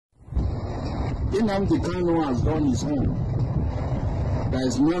Nnamdi Kanu has done his own. There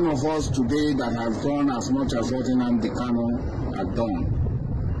is none of us today that has done as much as what Nnamdi Kanu had done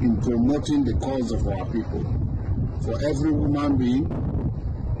in promoting the cause of our people. For every human being,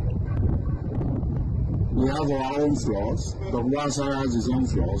 we have our own flaws. Dr. Asara has his own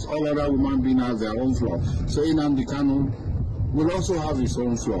flaws. All other human beings have their own flaws. So Nnamdi Kanu will also have his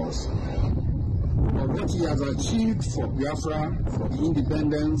own flaws. But what he has achieved for Biafra, for the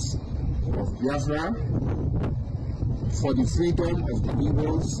independence of Biafra, for the freedom of the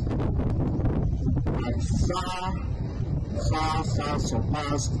Igbos, had far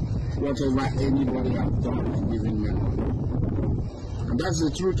surpassed whatever anybody has done in living memory. And that's the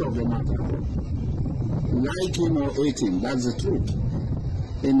truth of the matter. Like him or hate him, that's the truth.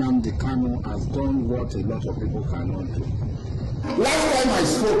 Nnamdi Kanu has done what a lot of people cannot do. Last time I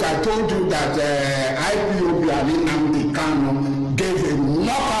spoke, I told you that Ipob and Nnamdi Kanu gave a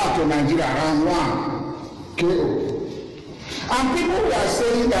knockout to Nigeria round 1 KO. And people were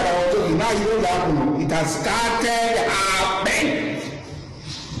saying that I was talking, now you don't happen. It has started happening.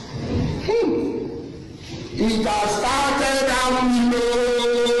 It has started happening.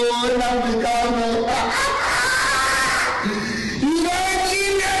 Nnamdi Kanu.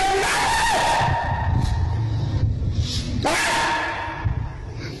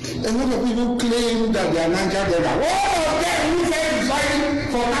 A lot of people claim that they are Niger Delta. All of them who said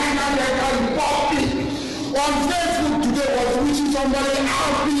fighting for Niger Delta in public on Facebook today was wishing somebody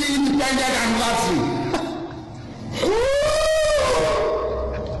happy independent anniversary.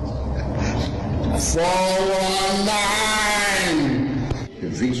 419. The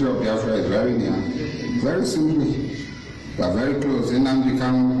victory of Biafra is very near. Very simply, we are very close. Nnamdi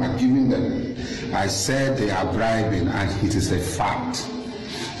Kanu are giving them. I said they are bribing, and it is a fact.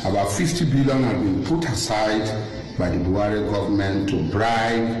 About 50 billion have been put aside by the Buhari government to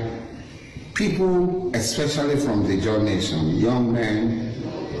bribe people, especially from the Jaw Nation, young men,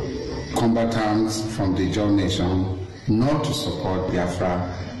 combatants from the Jaw Nation, not to support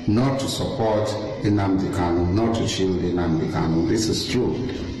Biafra, not to support Nnamdi Kanu, not to shield Nnamdi Kanu. This is true.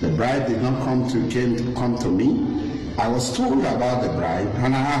 The bribe did not come to me. I was told about the bribe,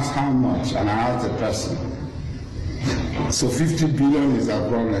 and I asked how much, and I asked the person. So 50 billion is our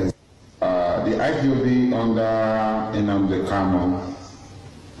problem. The IPOB under Nnamdi Kanu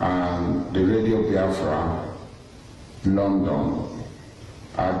and the Radio Biafra London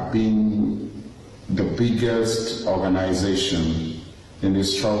have been the biggest organization in the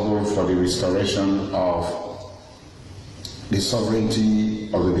struggle for the restoration of the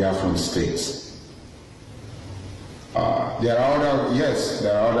sovereignty of the Biafran states. There are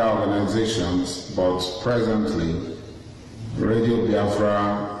other organizations, but presently Radio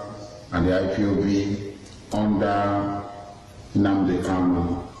Biafra and the IPOB under Nnamdi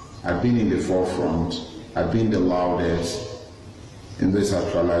Kanu have been in the forefront, have been the loudest in this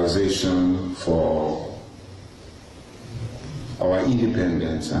actualization for our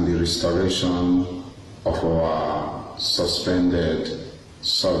independence and the restoration of our suspended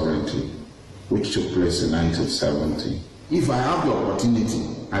sovereignty, which took place in 1970. If I have the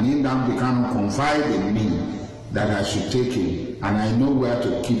opportunity and Nnamdi Kanu confide in me that I should take him, and I know where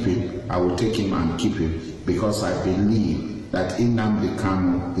to keep him, I will take him and keep him, because I believe that Nnamdi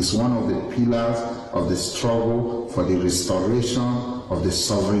Kanu is one of the pillars of the struggle for the restoration of the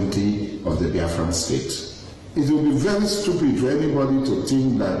sovereignty of the Biafran state. It will be very stupid for anybody to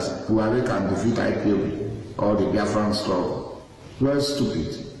think that Buhari can defeat IPOB or the Biafran struggle. Very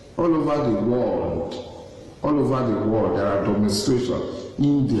stupid. All over the world, there are demonstrations.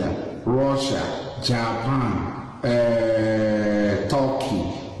 India, Russia, Japan, Turkey,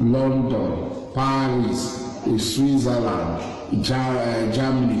 London, Paris, Switzerland,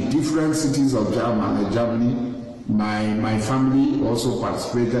 Germany, different cities of Germany. My family also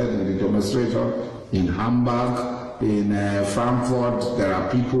participated in the demonstration in Hamburg, in Frankfurt. There are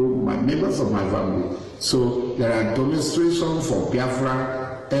people, members of my family. So there are demonstrations for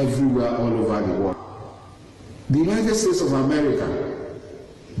Biafra everywhere, all over the world. The United States of America,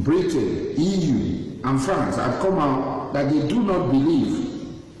 Britain, EU, and France have come out that they do not believe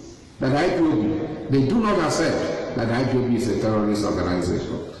that IPOB, they do not accept that IPOB is a terrorist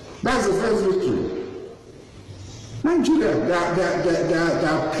organization. That's the first victory. Nigeria, they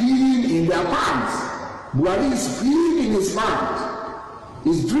are peeing in their pants. Buhari is peeing in his pants.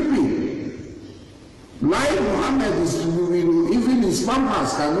 He's dripping. Lai Mohammed is, even his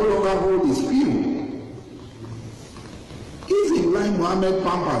pampers can no longer hold his peel. Even Lai Mohammed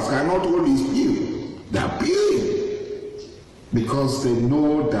pampers cannot hold his peel. They are peeing because they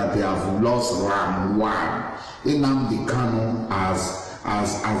know that they have lost round 1. Nnamdi Kanu has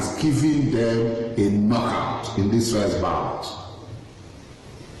as giving them a knockout in this first bout.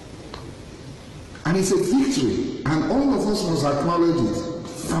 And it's a victory, and all of us must acknowledge it.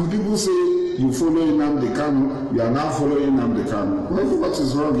 And people say, you follow Nnamdi Kanu, you are now following Nnamdi Kanu. Well, what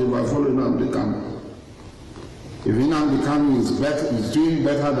is wrong if I follow Nnamdi Kanu? If Nnamdi Kanu is doing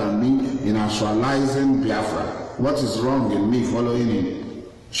better than me in actualizing Biafra, what is wrong in me following him?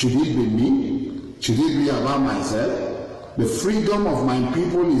 Should it be me? Should it be about myself? The freedom of my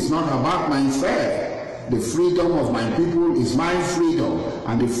people is not about myself. The freedom of my people is my freedom,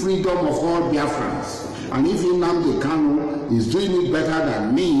 and the freedom of all Biafrans. And if Nnamdi Kanu is doing it better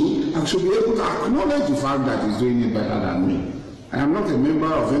than me, I should be able to acknowledge the fact that he's doing it better than me. I am not a member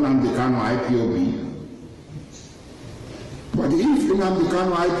of Nnamdi Kanu Ipob. But if Nnamdi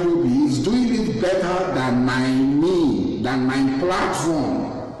Kanu Ipob is doing it better than my platform,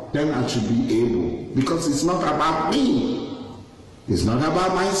 then I should be able, because it's not about me. It's not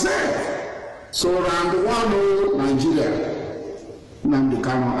about myself. So round one, oh, Nigeria, Nnamdi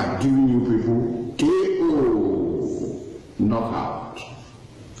Kanu are giving you people KO, knockout.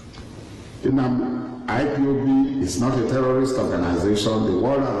 Ipob is not a terrorist organization. The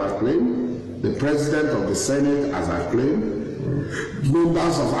world has acclaimed. The president of the Senate has acclaimed.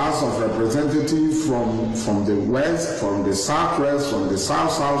 Members of House of Representatives from the West, from the Southwest, from the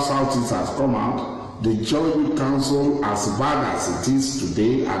Southeast has come out. The Joint Council, as bad as it is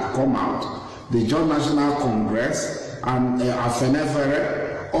today, had come out. The Joint National Congress and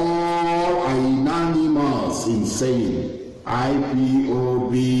Afenefere, all are unanimous in saying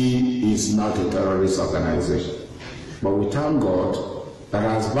Ipob is not a terrorist organization. But we thank God that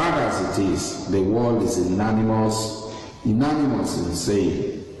as bad as it is, the world is unanimous in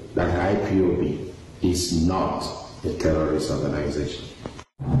saying that Ipob is not a terrorist organization.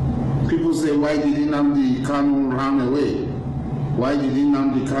 People say, why did Nnamdi Kanu run away? Why did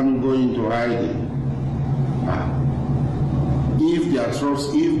Nnamdi Kanu go into hiding? If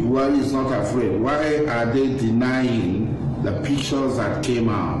Buhari is not afraid, why are they denying the pictures that came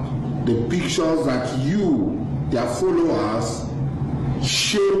out? The pictures that you, their followers,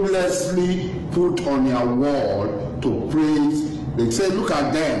 shamelessly put on your wall to praise. They say, look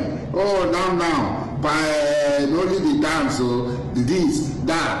at them. Oh, now, by only the dance, or the this,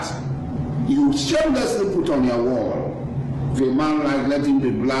 that. You shamelessly put on your wall. If a man like, let him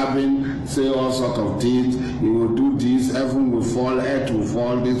be blabbing, say all sorts of things, he will do this, heaven will fall, earth will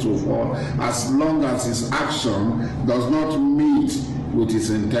fall, this will fall, as long as his action does not meet with his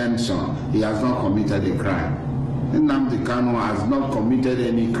intention, he has not committed a crime. Nnamdi Kanu has not committed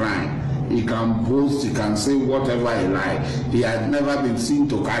any crime. He can boast, he can say whatever he likes. He has never been seen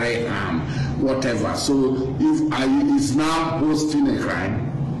to carry arm, whatever. So if he is now boasting a crime,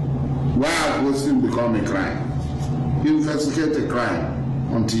 why has boasting become a crime? You investigate a crime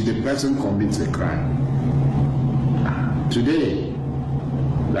until the person commits a crime. Today,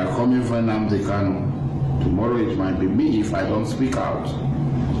 they are coming for Nnamdi Kanu. Tomorrow it might be me if I don't speak out.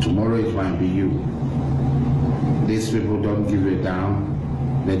 Tomorrow it might be you. These people don't give a damn.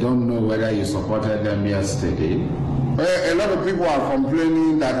 They don't know whether you supported them yesterday. A lot of people are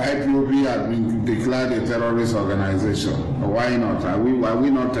complaining that Ipob has been declared a terrorist organization. Why not? Are we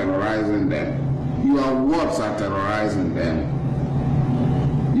not terrorizing them? Your words are terrorizing them.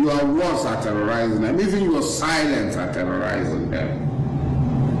 Your words are terrorizing them. Even your silence are terrorizing them.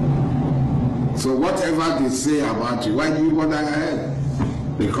 So whatever they say about you, why do you bother ahead?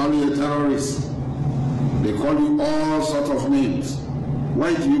 They call you a terrorist. They call you all sorts of names.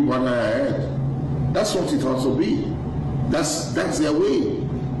 Why do you bother ahead? That's what it ought to be. That's their way.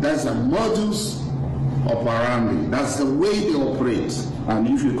 That's a modus operandi. That's the way they operate. And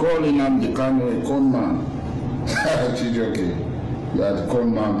if you call Nnamdi Kanu a con man, Chijoke, you are the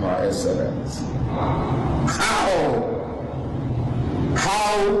con man par excellence.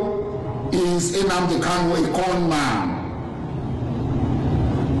 How is Nnamdi Kanu a con man?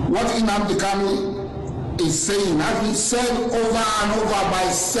 What Nnamdi Kanu is saying has been said over and over by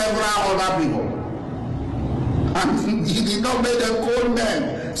several other people. And he did not make them cold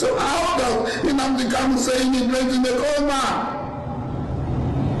men. So how does Nnamdi Kanu saying he blames him a cold man?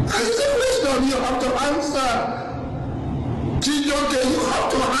 And it's a question you have to answer. Chijoke, you have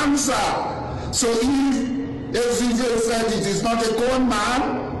to answer. So if Excelency said it is not a cold man,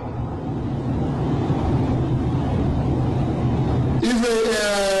 if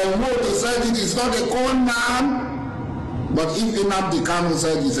Wood said it is not a con man, but if Nnamdi Kanu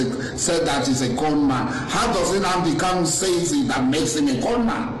said that is a con man, how does Nnamdi Kanu say it that makes him a con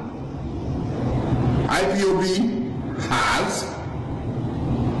man? Ipob has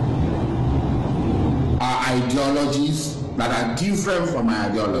our ideologies that are different from my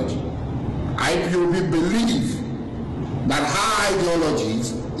ideology. IPOB believe that her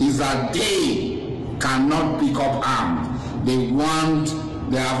ideologies is that they cannot pick up arms.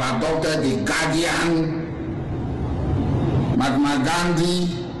 They have adopted the Guardian Mahatma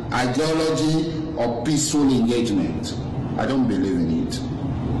Gandhi ideology of peaceful engagement. I don't believe in it.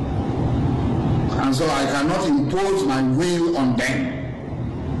 And so I cannot impose my will on them.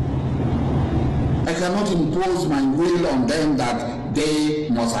 I cannot impose my will on them that they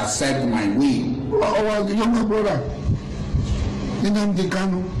must accept my will. Our younger brother, Nnamdi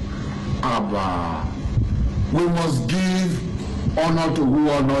Kanu, Abba, we must give honor to who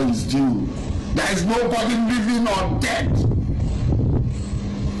honor is due. There is nobody living or dead.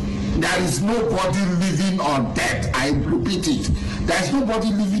 There is nobody living or dead. I repeat it. There is nobody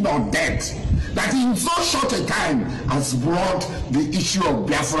living or dead that in so short a time has brought the issue of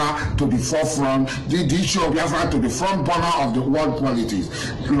Biafra to the forefront, the issue of Biafra to the front burner of the world politics,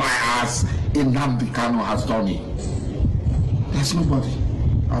 like as Nnamdi Kanu has done it. There's nobody.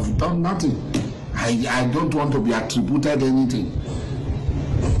 I've done nothing. I don't want to be attributed anything.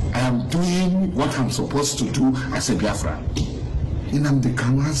 I am doing what I'm supposed to do as a Biafran. Nnamdi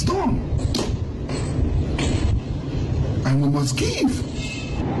Kanu has done. And we must give.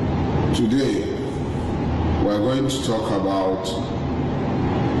 Today, we're going to talk about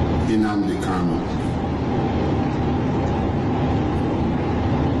Nnamdi Kanu.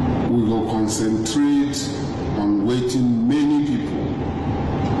 We will concentrate on waiting many people,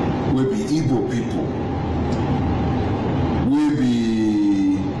 will be Igbo people, will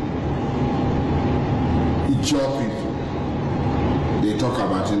be Ipob people. They talk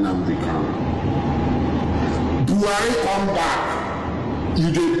about Nnamdi Kanu. Buhari come back. You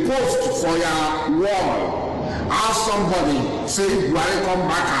dey post for your wall. Ask somebody say Buhari come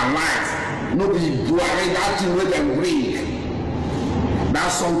back alive. No be Buhari, that thing wey dem bring.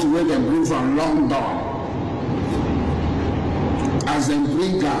 That's something wey dem bring from London. As dem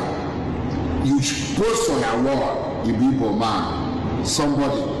bring am, you post for your wall. You be Ipob man.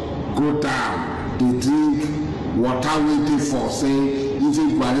 Somebody go down, dey drink water wey dey for say if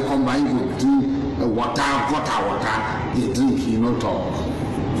Buhari come back, you go drink water, they drink, you no talk.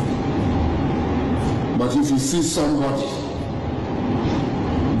 But if you see somebody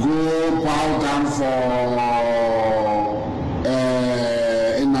go bow down for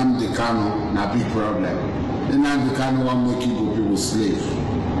Nnamdi Kanu, na big problem. Nnamdi Kanu wan make Igbo people slave.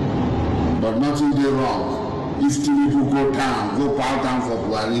 But nothing dey wrong. If two people go bow down for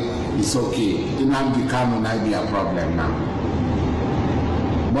Buhari, it's okay. Nnamdi Kanu na be a problem now.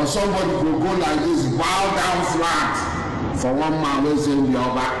 But somebody will go like this, bow down flat for one man who say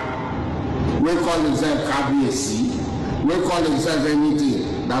Yoba. We call himself KBC. We call himself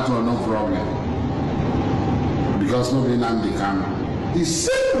anything. That was no problem. Because nobody Nnamdi Kanu. The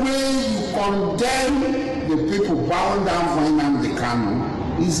same way you condemn the people bowing down for Nnamdi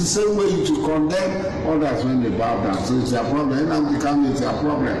Kanu is the same way you should condemn others when they bow down. So it's their problem. Nnamdi Kanu is their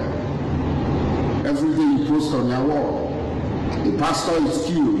problem. Everything you post on your wall. The pastor is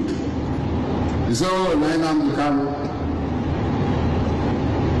killed. He said, oh, Nnamdi Kanu.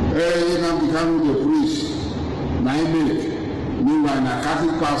 Hey, Nnamdi Kanu, the priest. Meanwhile, a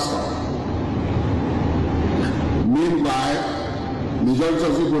Catholic pastor. Meanwhile, majority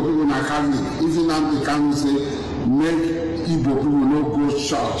of people are Catholic. If Nnamdi Kanu say, make Igbo people no go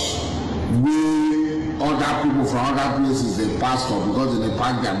church, where other people from other places, they pastor because they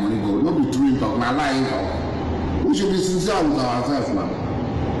pack their money go. No be true talk, na lie. We should be sincere with ourselves now.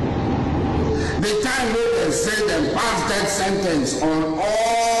 The time when they say them pass death sentence on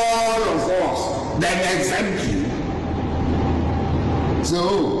all of us, then exempt you. So,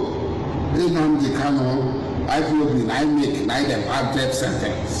 Nnamdi Kanu, IPOB, I make, I them pass death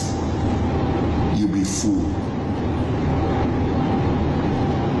sentence. You be fool.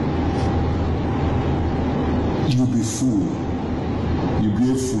 You be fool. You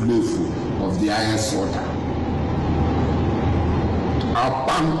be a fool of the highest order.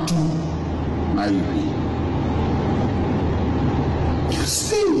 Abantu na you be. You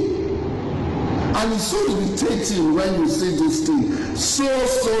see, and it's so irritating when you see this thing. So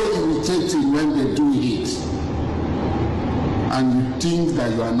irritating when they do it. And you think that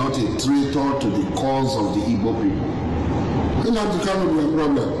you are not a traitor to the cause of the Igbo people. Nnamdi Kanu be a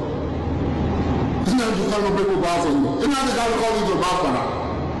problem. Nnamdi Kanu people bow for you. Nnamdi Kanu call you to bow for them.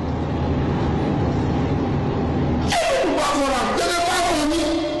 You bow for them. They don't bow for me.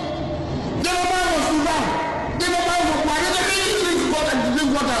 They don't bow for Sudan. They don't bow for Buhari. They really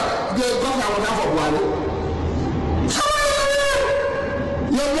drink water. They got our water for Buhari. How are you?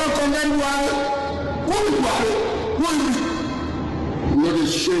 You're not condemned Buhari. Who is Buhari? Who is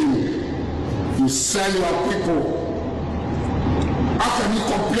again. You sell your people. How can you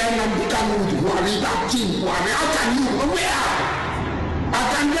compare Nnamdi Kanu with Buhari, that team Buhari? How can you? Where? I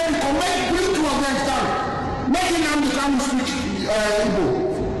can then bring two of them stand. Make Nnamdi Kanu speak Igbo.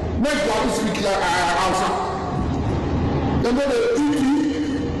 Make Buhari speak Hausa. Then go to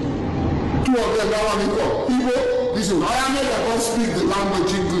two of them now want to go. Igbo, listen, I am never speak the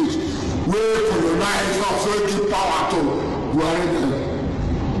language English. We colonize us, so give power to Buhari.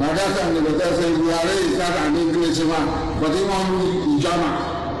 Now that's why they say Buhari is not an English man, but he won't read in German.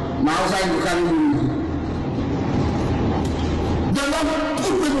 Now outside you can't read. They don't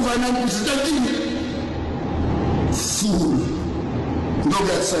put people for an president. Fool. You don't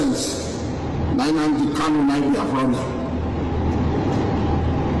get sense. Nnamdi Kanu might be a problem.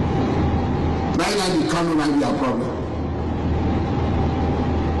 Nnamdi Kanu might be a problem.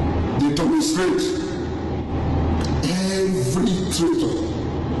 They told me straight. Every traitor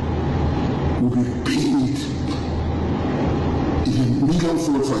will be paid in a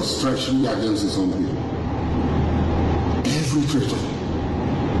million-fold for his treachery against his own people. Every traitor.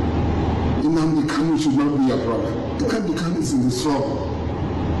 Nnamdi Kanu should not be a problem. Nnamdi Kanu is in the struggle.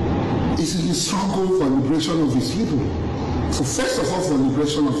 It's in the struggle for liberation of his people. So first of all, for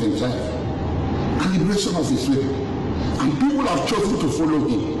liberation of himself and liberation of his people. And people have chosen to follow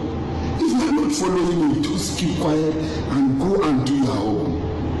him. If you are not following him, just keep quiet and go and do your own.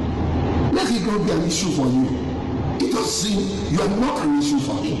 Let it not be an issue for you. It does seem you are not an issue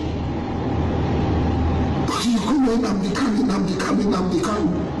for him. But you go on Nnamdi Kanu.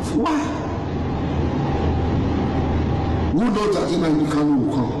 Why? Who knows that Nnamdi Kanu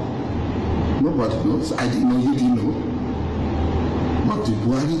will come? Nobody knows. I didn't know, you didn't know. But the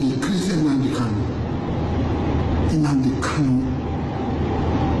Buhari, they created Nnamdi Kanu. Nnamdi Kanu,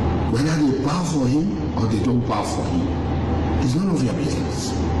 whether they bow for him or they don't bow for him, it's none of your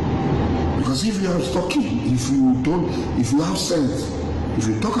business. Because if you are talking, if you have sense, if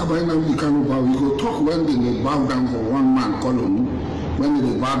you talk about Nnamdi Kanu, you go talk when they bow down for one man called Kanu, when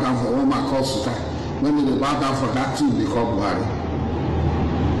they bow down for one man called Suta, when they bow down for that team they call Buhari.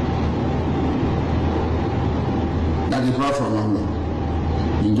 That is brought from London.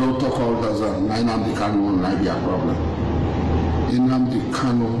 You don't talk all that Nnamdi Kanu will not be a problem. Nnamdi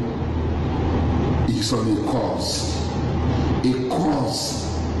Kanu is on a cause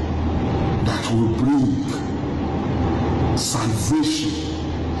that will bring salvation,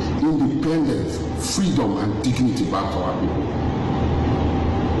 independence, freedom, and dignity back to our people.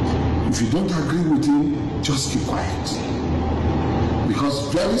 If you don't agree with him, just keep quiet.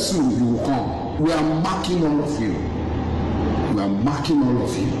 Because very soon you will come. We are marking all of you. We are marking all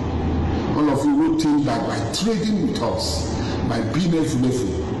of you. All of you who think that by trading with us, by being Efulefu,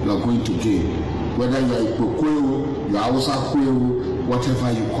 you are going to gain. Whether you are Ipob, you are Hausa,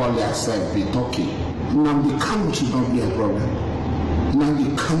 whatever you call yourself, be talking. Nnamdi Kanu should not be a problem.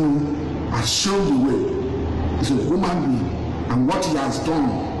 Nnamdi Kanu has shown the way. He's a human being. And what he has done,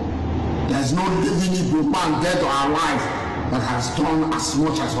 there is no living Igbo man, dead or alive, that has done as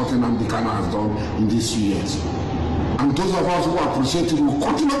much as what Nnamdi Kanu has done in these 2 years. And those of us who appreciate it will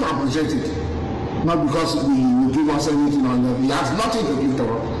continue to appreciate it. Not because he will give us anything on that. He has nothing to give to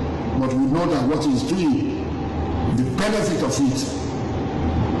us. But we know that what he is doing, the benefit of it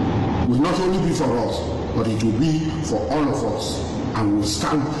will not only be for us, but it will be for all of us. And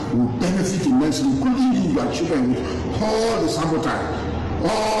we'll benefit immensely, including you, your children, with all the sabotage,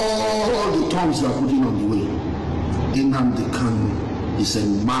 all the tongues you are putting on the way. Nnamdi Kanu is a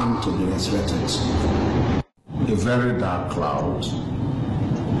man to be respected. A very dark cloud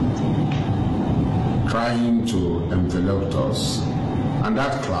trying to envelop us, and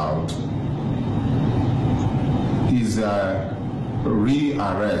that cloud is a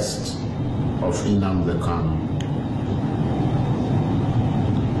re-arrest of Nnamdi Kanu.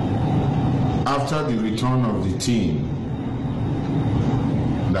 After the return of the team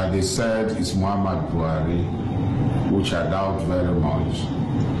that they said is Muhammad Buhari, which I doubt very much,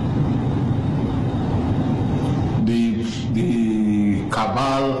 the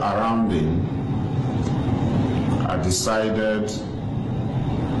cabal around him had decided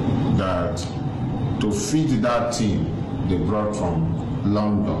that to feed that team they brought from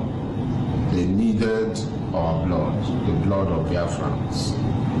London, they needed our blood, the blood of Biafrans,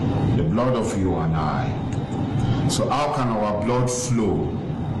 the blood of you and I. So how can our blood flow?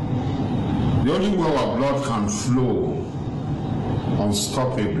 The only way our blood can flow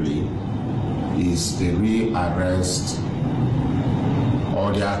unstoppably is the re-arrest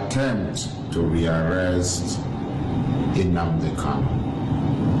or the attempt to re-arrest Nnamdi Kanu.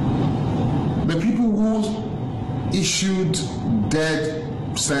 The people who issued death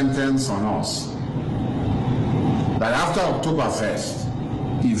sentence on us that after October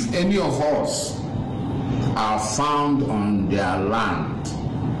 1st, if any of us are found on their land,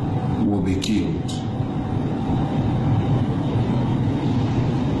 will be killed.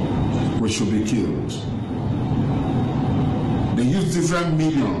 We should be killed. They use different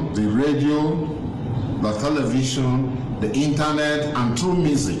mediums, the radio, the television, the internet, and through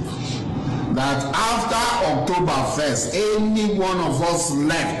music, that after October 1st, any one of us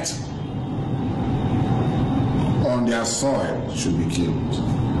left on their soil should be killed.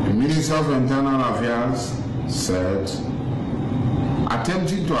 The Minister of Internal Affairs said,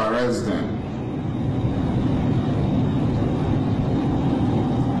 attempting to arrest them,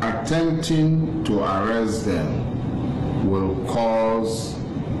 will cause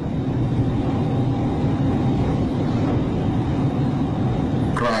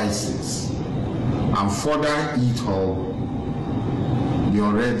crisis and further eat up the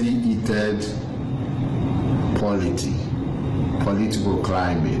already heated political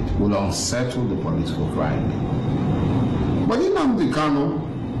climate, will unsettle the political climate. But Nnamdi Kanu,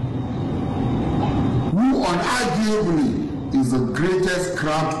 who unarguably is the greatest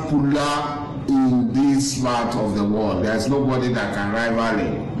crowd puller in this part of the world, there's nobody that can rival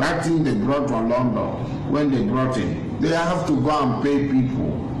him. That thing they brought from London, when they brought him, they have to go and pay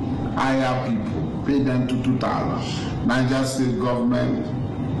people, hire people, pay them to 2,000. Niger State government,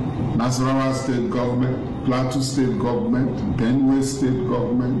 Nasarawa State government, Plateau State government, Benue State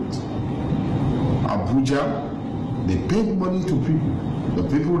government, Abuja, they paid money to people. The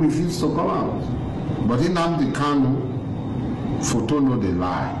people refused to come out. But Nnamdi Kanu, photo no dey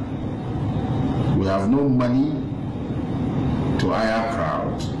lie. We have no money to hire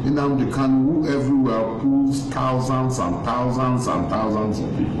crowds. Nnamdi Kanu, who everywhere pulls thousands and thousands and thousands of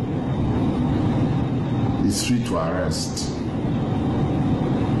people, is free to arrest.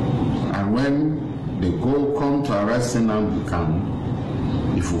 And when they come to arrest Nnamdi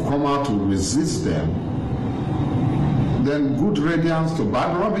Kanu, if we come out to resist them, then good radiance to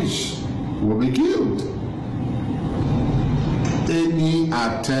bad rubbish will be killed. Any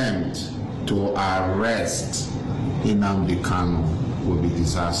attempt to arrest Nnamdi Kanu will be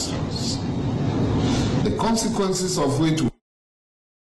disastrous. The consequences of which